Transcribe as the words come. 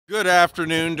Good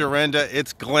afternoon, Dorinda.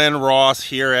 It's Glenn Ross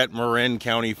here at Marin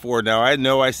County Ford. Now, I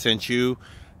know I sent you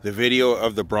the video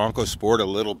of the Bronco Sport a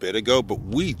little bit ago, but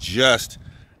we just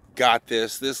got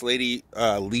this. This lady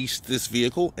leased this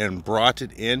vehicle and brought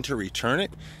it in to return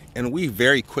it, and we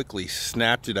very quickly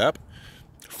snapped it up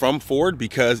from Ford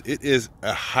because it is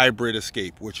a hybrid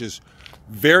Escape, which is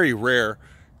very rare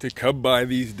to come by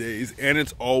these days, and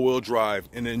it's all-wheel drive.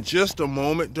 And in just a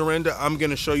moment, Dorinda, I'm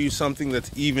going to show you something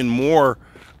that's even more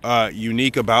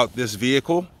unique about this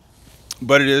vehicle,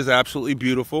 but it is absolutely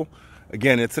beautiful.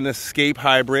 Again, it's an Escape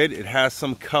hybrid. It has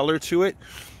some color to it,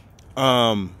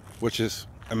 which is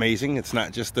amazing. It's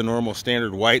not just the normal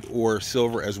standard white or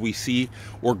silver as we see,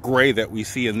 or gray that we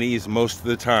see in these most of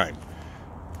the time.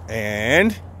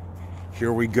 And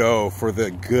here we go for the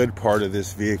good part of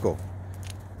this vehicle.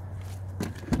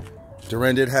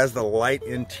 Dorinda, it has the light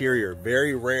interior,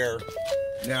 very rare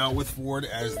now with Ford,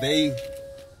 as they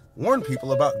warn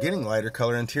people about getting lighter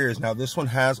color interiors. Now, this one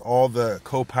has all the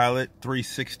Co-Pilot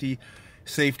 360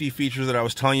 safety features that I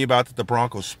was telling you about that the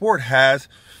Bronco Sport has,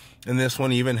 and this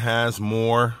one even has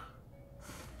more.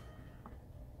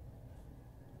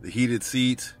 The heated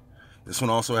seats. This one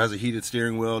also has a heated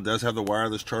steering wheel. It does have the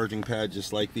wireless charging pad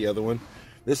just like the other one.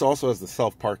 This also has the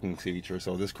self-parking feature,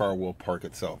 so this car will park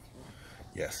itself.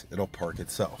 Yes, it'll park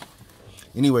itself.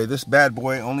 Anyway, this bad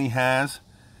boy only has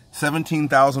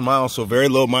 17,000 miles, so very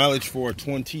low mileage for a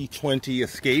 2020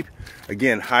 Escape.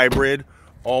 Again, hybrid,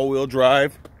 all-wheel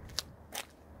drive.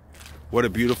 What a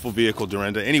beautiful vehicle,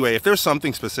 Dorinda. Anyway, if there's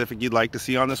something specific you'd like to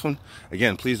see on this one,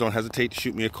 again, please don't hesitate to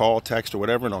shoot me a call, text, or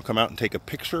whatever, and I'll come out and take a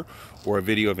picture or a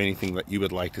video of anything that you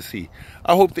would like to see.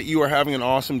 I hope that you are having an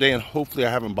awesome day, and hopefully I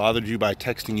haven't bothered you by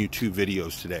texting you 2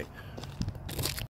 videos today.